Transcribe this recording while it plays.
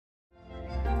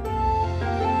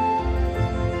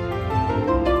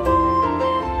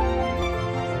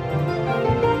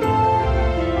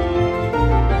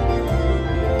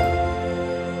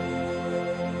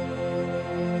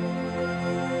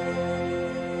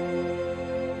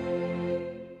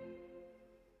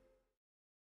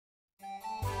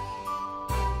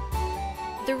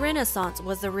Renaissance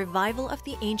was the revival of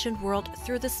the ancient world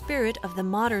through the spirit of the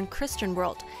modern Christian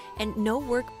world, and no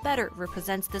work better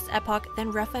represents this epoch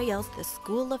than Raphael's The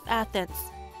School of Athens.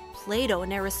 Plato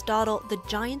and Aristotle, the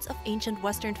giants of ancient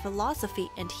Western philosophy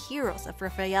and heroes of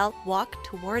Raphael, walk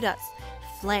toward us,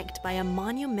 flanked by a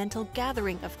monumental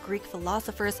gathering of Greek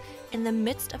philosophers in the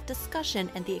midst of discussion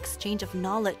and the exchange of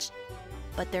knowledge.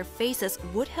 But their faces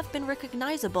would have been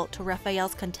recognizable to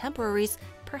Raphael's contemporaries,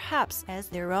 perhaps as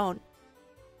their own.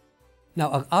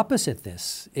 Now, opposite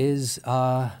this is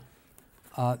the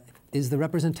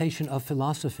representation of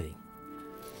philosophy,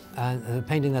 a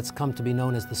painting that's come to be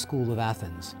known as the School of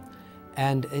Athens.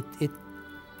 And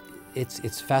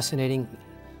it's fascinating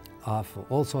for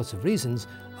all sorts of reasons,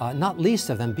 not least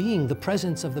of them being the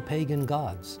presence of the pagan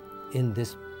gods in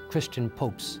this Christian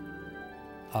Pope's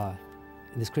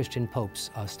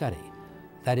study.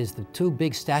 That is, the two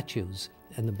big statues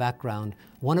in the background.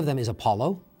 One of them is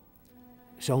Apollo,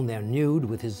 shown there nude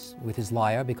with his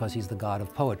lyre because he's the god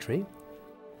of poetry.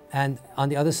 And on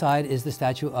the other side is the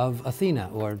statue of Athena,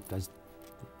 or as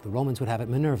the Romans would have it,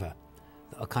 Minerva,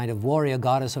 a kind of warrior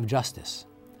goddess of justice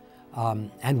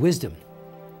and wisdom,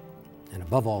 and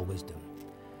above all wisdom.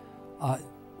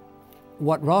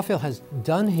 What Raphael has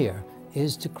done here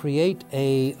is to create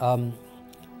a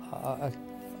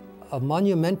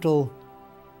monumental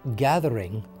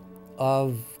gathering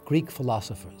of Greek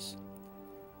philosophers.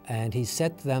 And he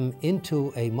set them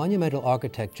into a monumental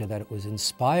architecture that was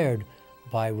inspired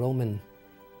by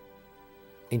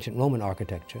ancient Roman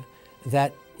architecture,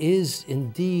 that is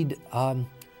indeed, one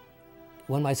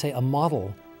might say, a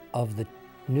model of the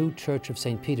new Church of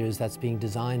St. Peter's that's being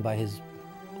designed by his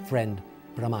friend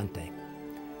Bramante.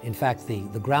 In fact, the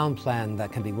ground plan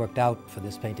that can be worked out for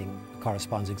this painting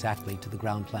corresponds exactly to the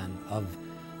ground plan of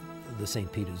the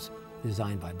St. Peter's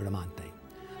designed by Bramante.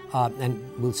 And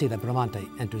we'll see that Bramante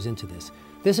enters into this.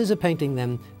 This is a painting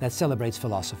then that celebrates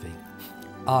philosophy.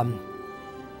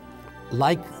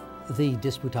 Like the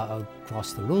Disputa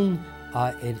across the room,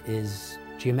 it is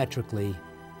geometrically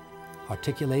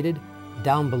articulated.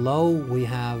 Down below we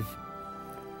have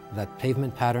that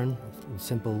pavement pattern,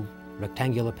 simple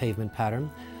rectangular pavement pattern.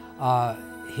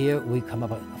 Here we come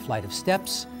up a flight of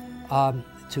steps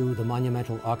to the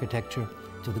monumental architecture,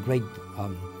 to the great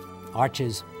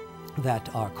arches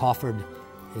that are coffered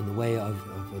in the way of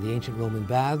the ancient Roman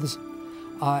baths.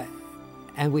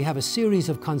 And we have a series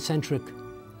of concentric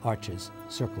arches,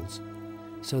 circles,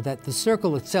 so that the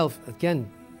circle itself, again,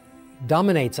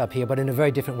 dominates up here, but in a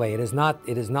very different way. It is not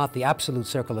the absolute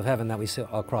circle of heaven that we see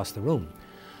across the room.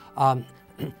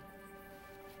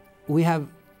 We have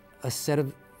a set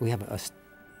of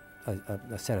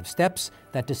steps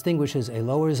that distinguishes a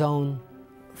lower zone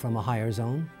from a higher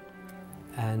zone,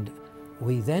 and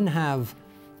we then have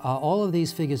all of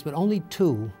these figures, but only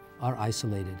two are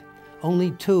isolated.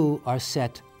 Only two are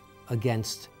set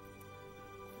against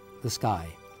the sky,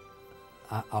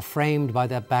 are framed by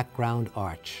that background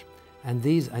arch. And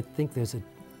these, I think there's a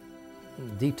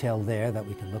detail there that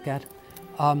we can look at.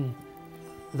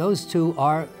 Those two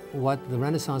are what the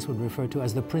Renaissance would refer to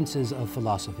as the princes of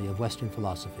philosophy, of Western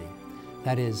philosophy.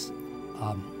 That is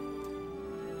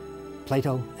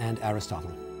Plato and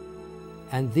Aristotle.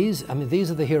 And these are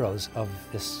the heroes of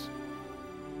this.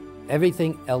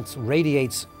 Everything else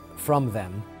radiates from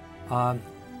them.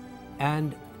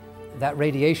 And that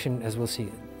radiation, as we'll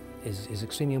see, is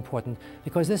extremely important,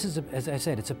 because this is, as I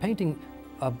said, it's a painting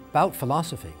about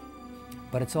philosophy,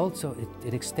 but it's also,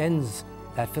 it extends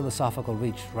that philosophical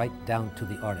reach right down to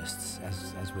the artists,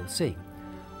 as we'll see.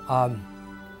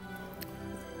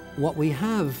 What we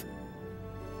have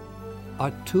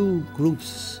are two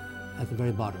groups at the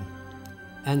very bottom,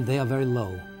 and they are very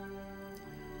low,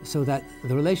 so that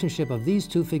the relationship of these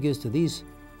two figures to these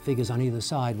figures on either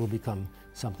side will become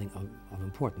something of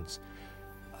importance.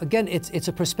 Again, it's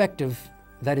a perspective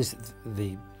that is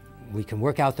we can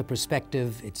work out the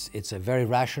perspective. It's a very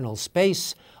rational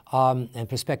space, and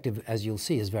perspective, as you'll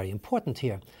see, is very important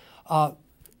here. However,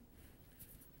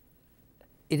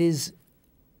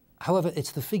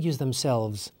 it's the figures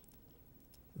themselves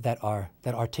that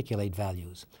articulate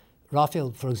values.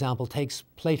 Raphael, for example, takes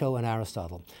Plato and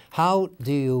Aristotle. How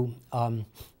do you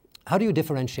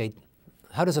differentiate?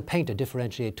 How does a painter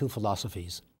differentiate two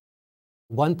philosophies?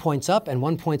 One points up and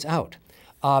one points out.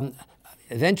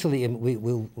 Eventually,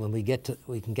 when we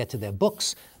can get to their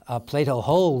books. Plato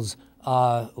holds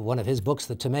one of his books,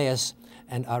 the Timaeus,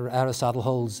 and Aristotle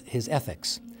holds his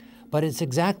Ethics. But it's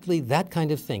exactly that kind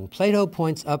of thing. Plato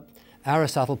points up,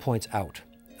 Aristotle points out.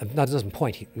 No, it doesn't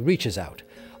point, he reaches out.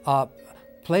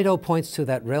 Plato points to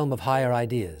that realm of higher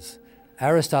ideas.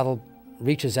 Aristotle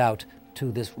reaches out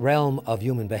to this realm of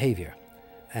human behavior.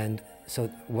 And so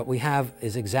what we have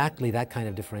is exactly that kind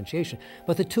of differentiation.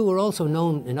 But the two are also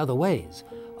known in other ways.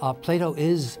 Plato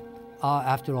is,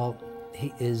 after all,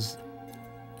 he is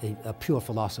a pure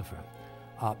philosopher.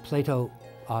 Plato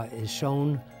is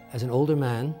shown as an older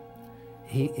man.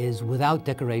 He is without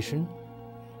decoration.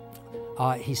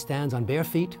 He stands on bare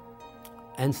feet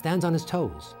and stands on his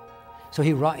toes. So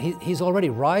he's already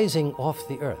rising off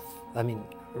the earth.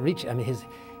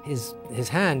 His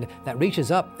hand that reaches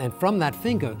up, and from that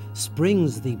finger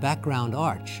springs the background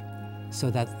arch, so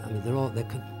that they're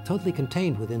totally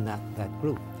contained within that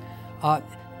group.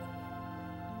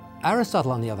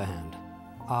 Aristotle, on the other hand,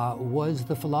 was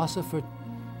the philosopher.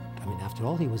 After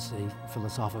all, he was a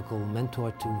philosophical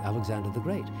mentor to Alexander the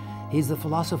Great. He's the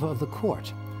philosopher of the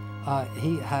court.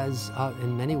 He has,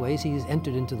 in many ways, he's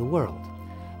entered into the world,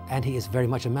 and he is very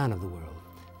much a man of the world.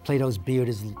 Plato's beard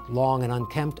is long and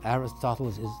unkempt.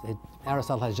 Aristotle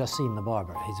has just seen the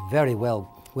barber. He's very well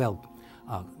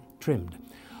trimmed.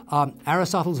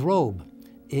 Aristotle's robe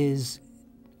is,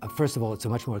 first of all, it's a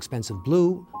much more expensive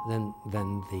blue than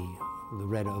the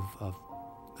red of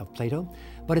Plato,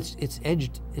 but it's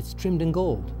edged, it's trimmed in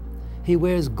gold. He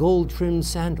wears gold-trimmed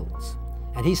sandals,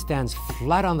 and he stands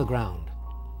flat on the ground.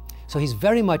 So he's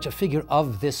very much a figure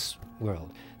of this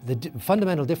world. The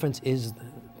fundamental difference is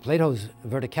Plato's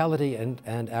verticality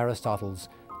and Aristotle's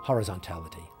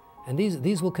horizontality. And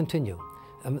these will continue.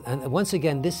 And once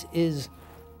again, this is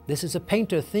a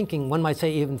painter thinking, one might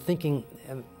say even thinking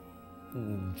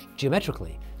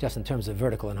geometrically, just in terms of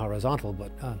vertical and horizontal,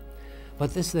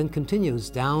 but this then continues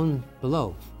down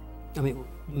below.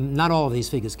 Not all of these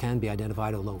figures can be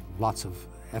identified, although lots of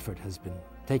effort has been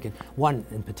taken. One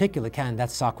in particular can,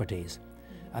 that's Socrates.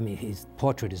 His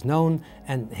portrait is known,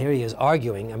 and here he is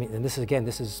arguing. And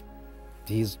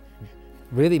he's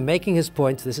really making his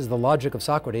points. This is the logic of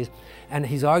Socrates, and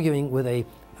he's arguing with a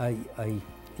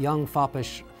young,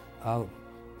 foppish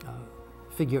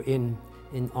figure in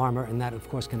armor, and that, of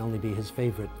course, can only be his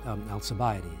favorite,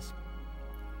 Alcibiades.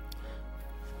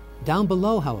 Down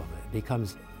below, however, it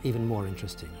becomes even more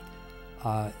interesting.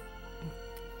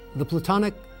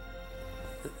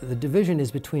 The division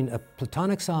is between a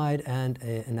Platonic side and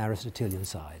an Aristotelian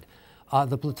side.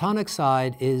 The Platonic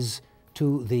side is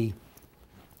to the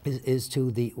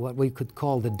what we could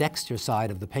call the dexter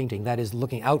side of the painting, that is,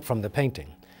 looking out from the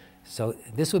painting. So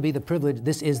this would be the privilege.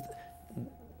 This is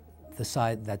the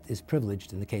side that is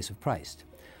privileged in the case of Christ.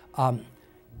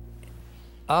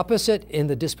 Opposite in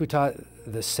the Disputa,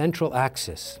 the central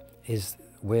axis is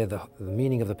where the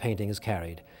meaning of the painting is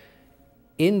carried.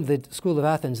 In the School of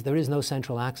Athens, there is no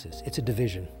central axis. It's a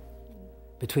division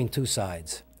between two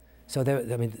sides. So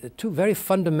two very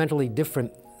fundamentally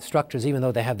different structures, even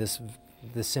though they have this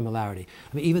similarity.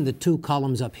 Even the two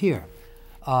columns up here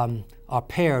are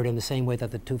paired in the same way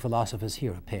that the two philosophers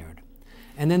here are paired.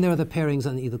 And then there are the pairings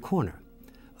on either corner.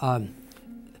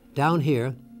 Down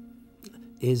here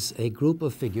is a group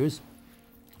of figures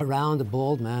around a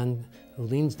bald man who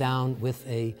leans down with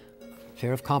a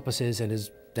pair of compasses and is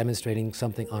demonstrating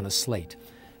something on a slate.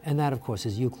 And that, of course,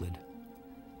 is Euclid,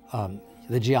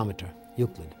 the geometer,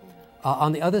 Euclid.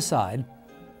 On the other side,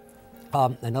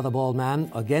 another bald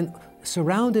man, again,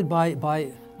 surrounded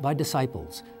by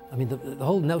disciples. The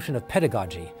whole notion of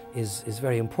pedagogy is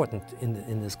very important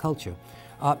in this culture.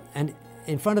 And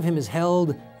in front of him is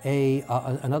held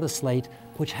another slate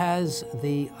which has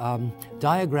the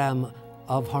diagram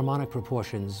of harmonic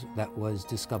proportions that was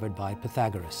discovered by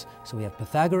Pythagoras. So we have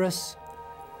Pythagoras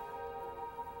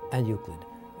and Euclid.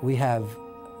 We have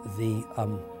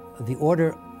the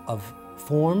order of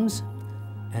forms,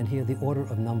 and here the order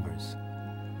of numbers,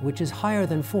 which is higher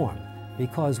than form,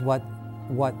 because what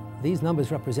these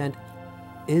numbers represent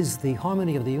is the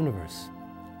harmony of the universe,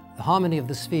 the harmony of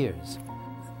the spheres.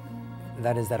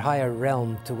 That is that higher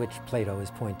realm to which Plato is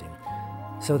pointing.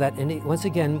 So that, once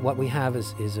again, what we have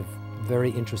is a very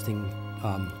interesting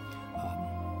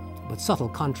but subtle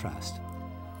contrast.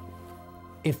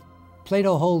 If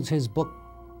Plato holds his book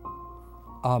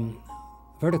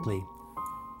vertically,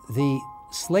 the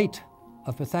slate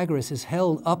of Pythagoras is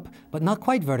held up, but not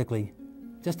quite vertically,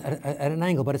 just at an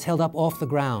angle, but it's held up off the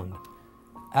ground.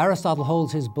 Aristotle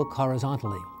holds his book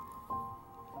horizontally.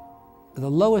 The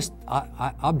lowest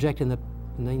object in the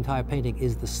entire painting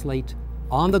is the slate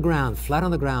on the ground, flat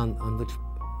on the ground, on which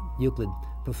Euclid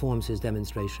performs his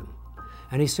demonstration.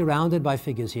 And he's surrounded by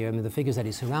figures here. The figures that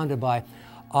he's surrounded by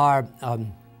are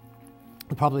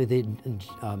probably the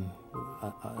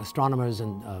astronomers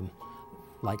and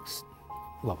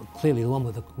clearly the one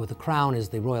with the crown is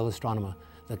the royal astronomer,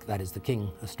 that is the king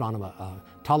astronomer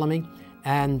Ptolemy,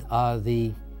 and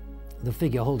the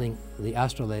figure holding the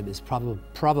astrolabe is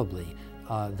probably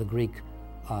the Greek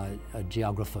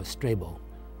geographer Strabo,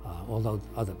 although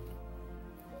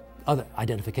other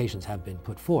identifications have been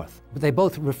put forth. But they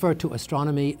both refer to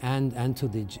astronomy and to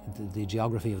the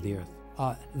geography of the Earth.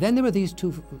 Then there are these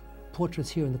two portraits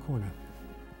here in the corner.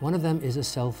 One of them is a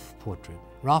self-portrait.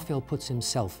 Raphael puts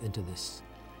himself into this.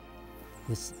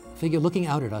 This figure looking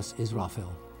out at us is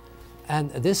Raphael.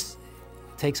 And this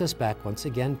takes us back once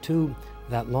again to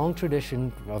that long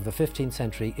tradition of the 15th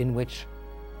century in which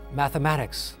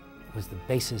mathematics was the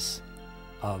basis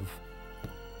of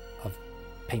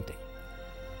painting.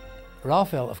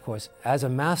 Raphael, of course, as a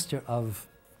master of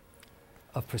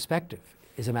perspective,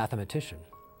 is a mathematician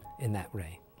in that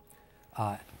way.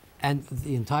 And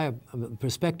the entire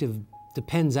perspective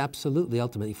depends absolutely,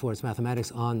 ultimately, for its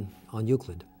mathematics on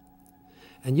Euclid.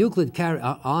 And Euclid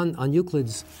on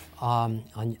Euclid's on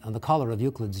the collar of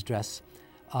Euclid's dress,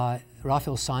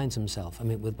 Raphael signs himself. I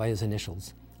mean, by his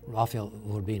initials, Raphael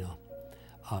Urbino.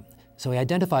 So he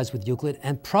identifies with Euclid,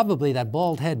 and probably that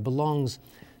bald head belongs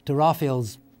to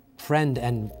Raphael's friend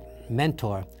and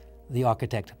mentor, the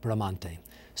architect Bramante.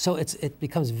 So it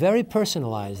becomes very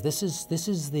personalized. This is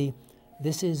the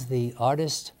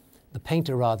artist, the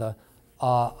painter rather,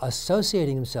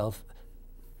 associating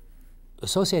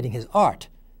his art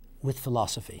with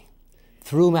philosophy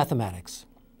through mathematics.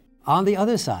 On the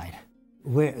other side,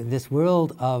 where this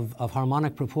world of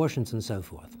harmonic proportions and so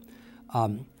forth.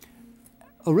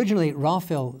 Originally,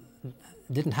 Raphael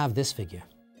didn't have this figure,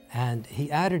 and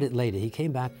he added it later. He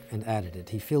came back and added it.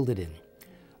 He filled it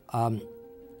in.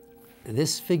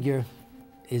 This figure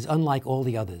is unlike all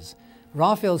the others.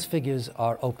 Raphael's figures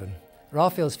are open.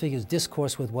 Raphael's figures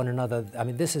discourse with one another. I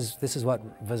mean, this is what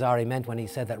Vasari meant when he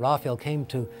said that Raphael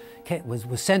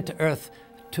was sent to earth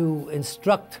to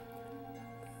instruct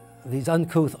these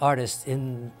uncouth artists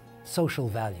in social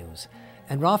values.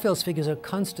 And Raphael's figures are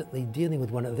constantly dealing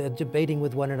with one another. They're debating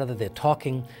with one another. They're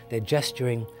talking. They're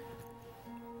gesturing.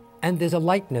 And there's a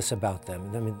lightness about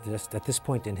them. I mean, just at this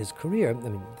point in his career,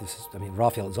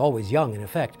 Raphael is always young in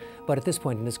effect, but at this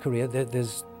point in his career,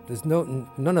 there's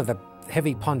none of the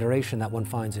heavy ponderation that one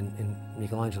finds in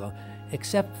Michelangelo,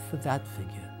 except for that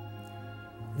figure.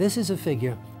 This is a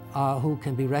figure who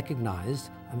can be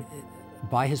recognized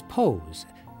by his pose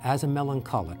as a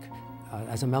melancholic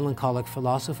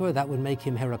philosopher. That would make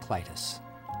him Heraclitus,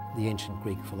 the ancient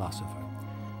Greek philosopher.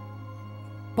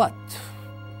 But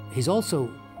he's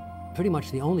also pretty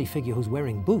much the only figure who's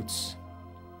wearing boots.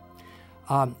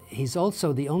 He's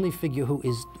also the only figure who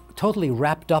is totally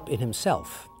wrapped up in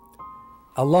himself,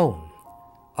 alone.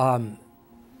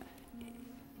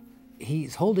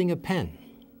 He's holding a pen,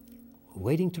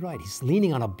 waiting to write. He's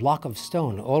leaning on a block of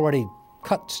stone, already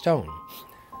cut stone.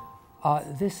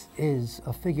 This is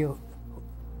a figure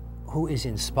who is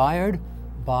inspired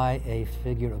by a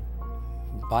figure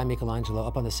by Michelangelo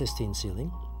up on the Sistine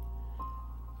ceiling,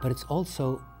 but it's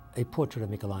also a portrait of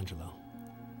Michelangelo.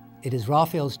 It is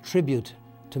Raphael's tribute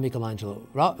to Michelangelo.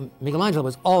 Michelangelo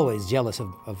was always jealous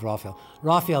of Raphael.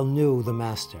 Raphael knew the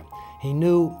master. He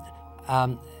knew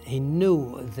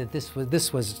that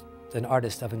this was an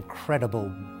artist of incredible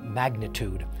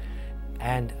magnitude,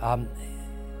 and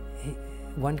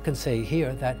one can say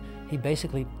here that he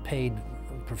basically paid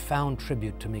profound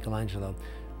tribute to Michelangelo.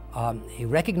 He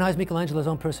recognized Michelangelo's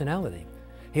own personality.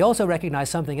 He also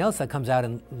recognized something else that comes out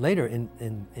later in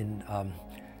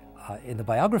the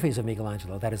biographies of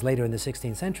Michelangelo, that is later in the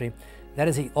 16th century. That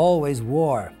is, he always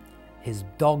wore his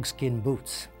dogskin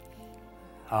boots.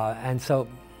 And so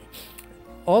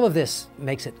all of this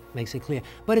makes it clear.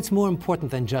 But it's more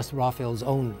important than just Raphael's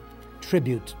own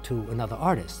tribute to another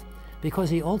artist, because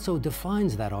he also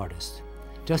defines that artist,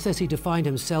 just as he defined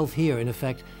himself here, in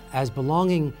effect, as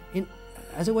belonging,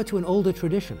 as it were, to an older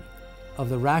tradition of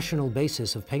the rational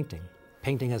basis of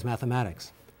painting as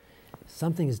mathematics.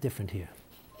 Something is different here.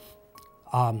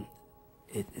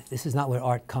 This is not where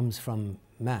art comes from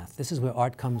math. This is where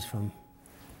art comes from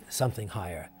something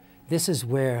higher. This is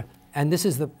where, and this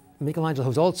is the Michelangelo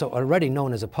who's also already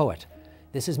known as a poet.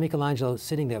 This is Michelangelo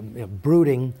sitting there,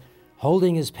 brooding,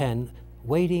 holding his pen,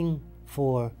 waiting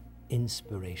for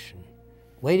inspiration,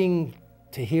 waiting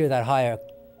to hear that higher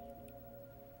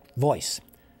voice.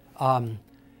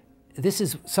 This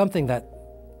is something that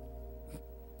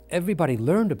everybody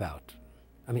learned about.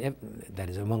 I mean, that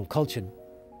is, among cultured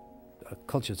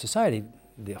society,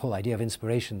 the whole idea of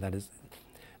inspiration that is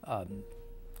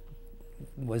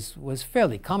was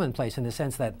fairly commonplace, in the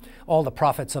sense that all the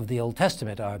prophets of the Old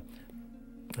Testament are,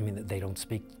 I mean, they don't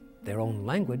speak their own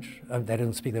language, they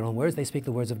don't speak their own words, they speak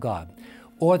the words of God.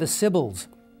 Or the Sibyls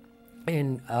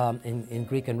in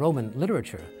Greek and Roman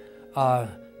literature,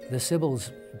 the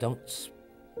Sibyls don't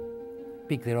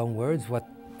speak their own words.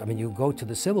 You go to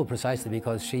the Sibyl precisely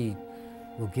because she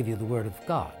will give you the word of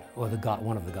God, or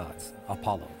one of the gods,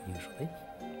 Apollo usually.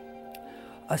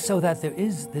 So that there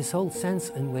is this whole sense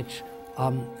in which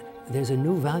there's a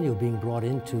new value being brought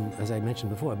into, as I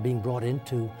mentioned before, being brought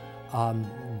into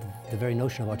the very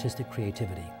notion of artistic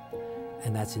creativity,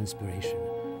 and that's inspiration.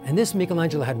 And this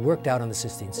Michelangelo had worked out on the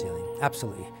Sistine ceiling,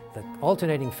 absolutely. The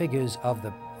alternating figures of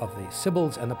the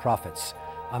Sibyls and the prophets.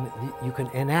 You can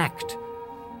enact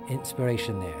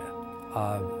inspiration there,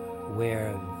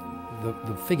 where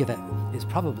the figure that is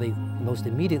probably most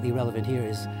immediately relevant here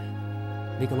is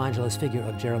Michelangelo's figure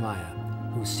of Jeremiah,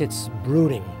 who sits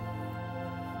brooding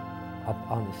up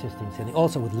on the Sistine ceiling,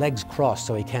 also with legs crossed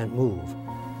so he can't move.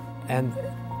 And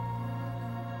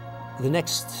the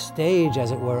next stage,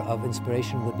 as it were, of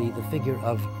inspiration would be the figure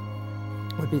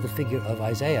of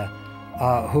Isaiah,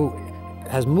 who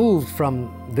has moved from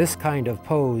this kind of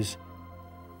pose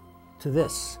to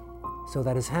this, so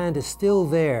that his hand is still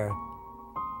there,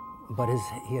 but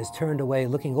he has turned away,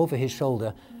 looking over his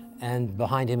shoulder, and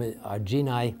behind him are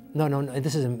genii. No,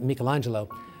 this is Michelangelo,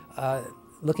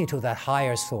 looking to that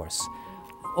higher source.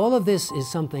 All of this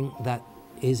is something that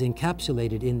is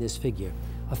encapsulated in this figure,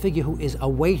 a figure who is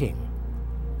awaiting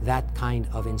that kind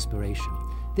of inspiration.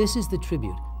 This is the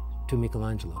tribute to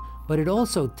Michelangelo, but it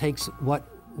also takes what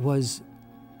was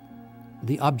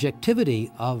the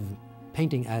objectivity of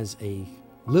painting as a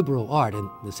liberal art in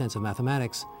the sense of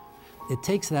mathematics. It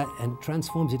takes that and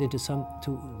transforms it into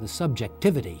the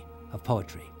subjectivity of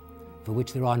poetry, for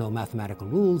which there are no mathematical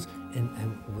rules, and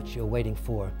which you're waiting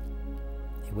for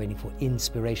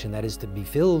inspiration, that is, to be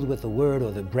filled with the word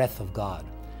or the breath of God.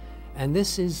 And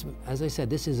this is, as I said,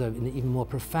 this is an even more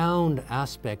profound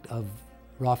aspect of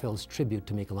Raphael's tribute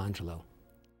to Michelangelo.